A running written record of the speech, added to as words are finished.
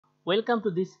Welcome to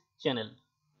this channel.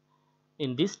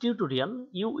 In this tutorial,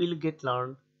 you will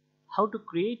learn how to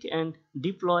create and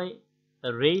deploy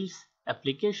a Rails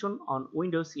application on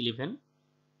Windows 11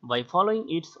 by following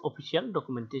its official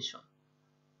documentation.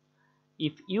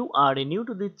 If you are new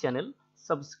to this channel,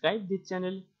 subscribe this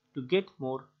channel to get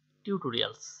more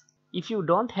tutorials. If you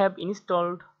don't have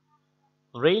installed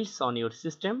Rails on your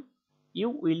system, you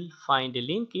will find a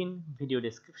link in video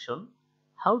description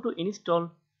how to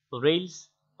install Rails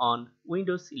on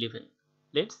Windows 11.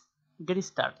 Let's get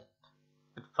started.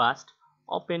 At first,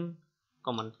 open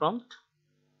command prompt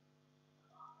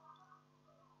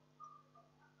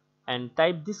and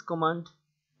type this command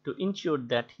to ensure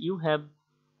that you have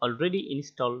already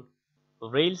installed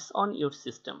Rails on your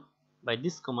system. By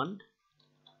this command,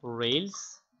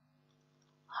 Rails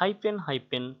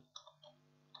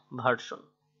 --version.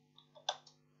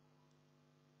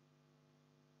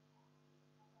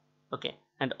 Okay,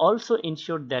 and also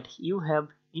ensure that you have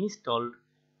installed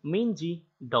mingw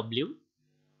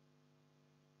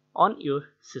on your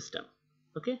system.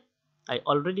 Okay, I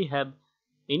already have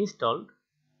installed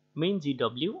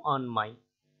mingw on my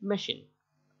machine.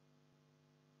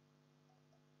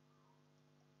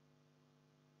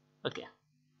 Okay,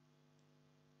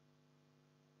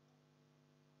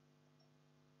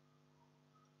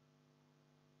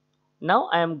 now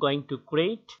I am going to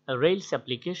create a Rails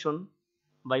application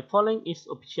by following its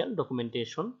official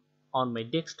documentation on my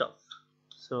desktop.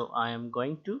 So I am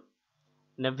going to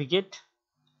navigate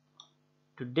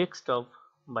to desktop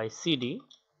by CD.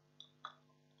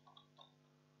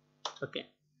 Okay,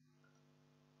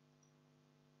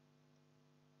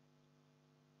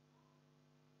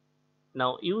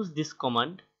 now use this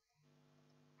command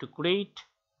to create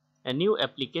a new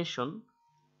application,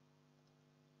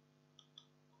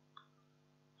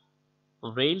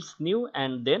 Rails new,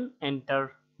 and then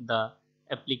enter the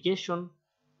application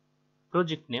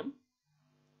project name.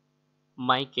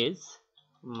 My case,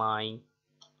 my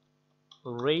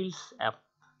Rails app.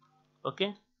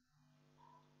 Okay,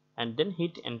 and then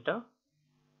hit enter.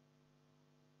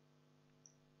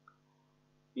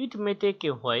 It may take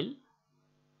a while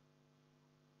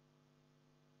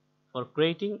for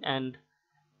creating and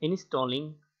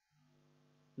installing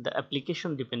the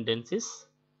application dependencies.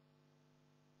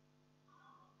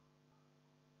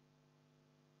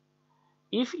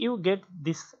 If you get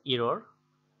this error,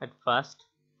 at first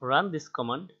run this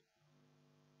command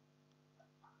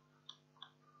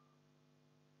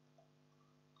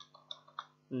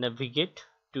navigate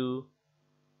to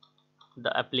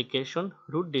the application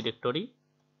root directory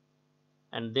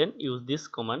and then use this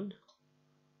command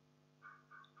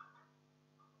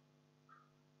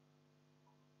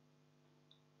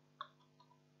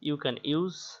you can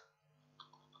use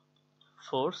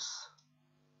force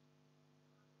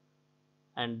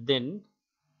and then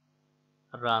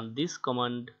run this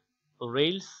command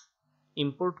Rails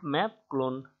import map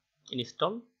clone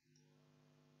install.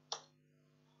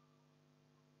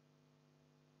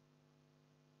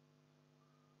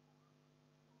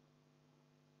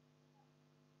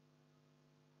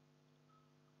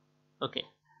 Okay,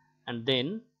 and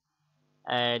then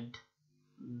add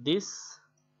this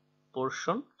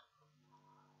portion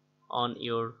on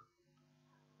your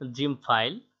zip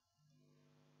file.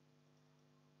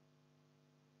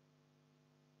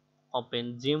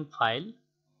 Open zip file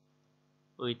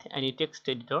with any text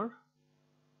editor.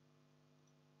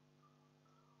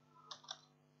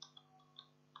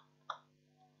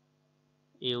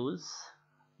 Use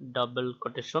double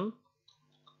quotation.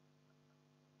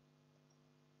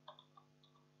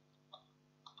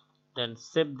 Then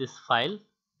save this file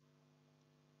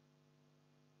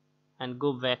and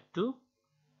go back to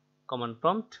command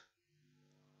prompt,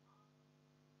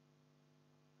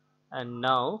 and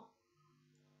now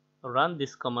run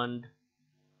this command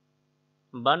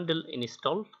bundle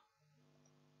install.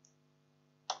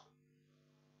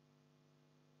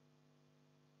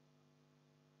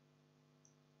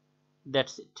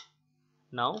 That's it.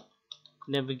 Now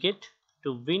navigate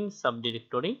to bin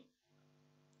subdirectory.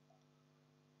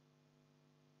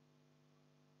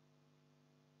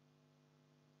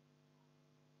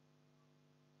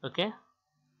 Okay,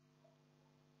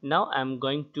 now I am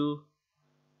going to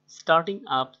starting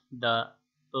up the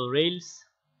Rails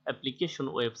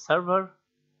application web server.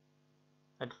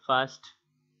 At first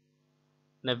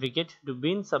navigate to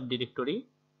bin subdirectory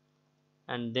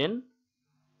and then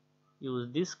use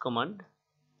this command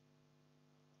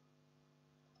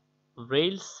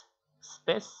Rails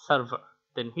space server,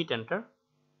 then hit enter.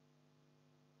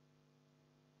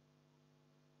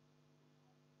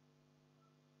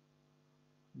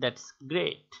 That's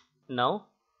great. Now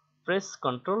press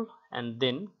Ctrl and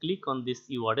then click on this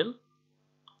URL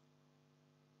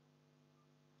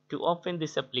to open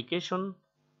this application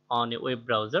on a web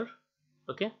browser.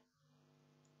 Okay,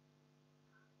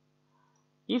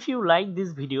 if you like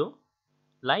this video,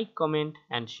 like, comment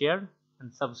and share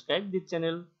and subscribe the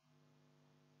channel.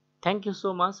 Thank you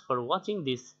so much for watching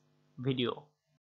this video.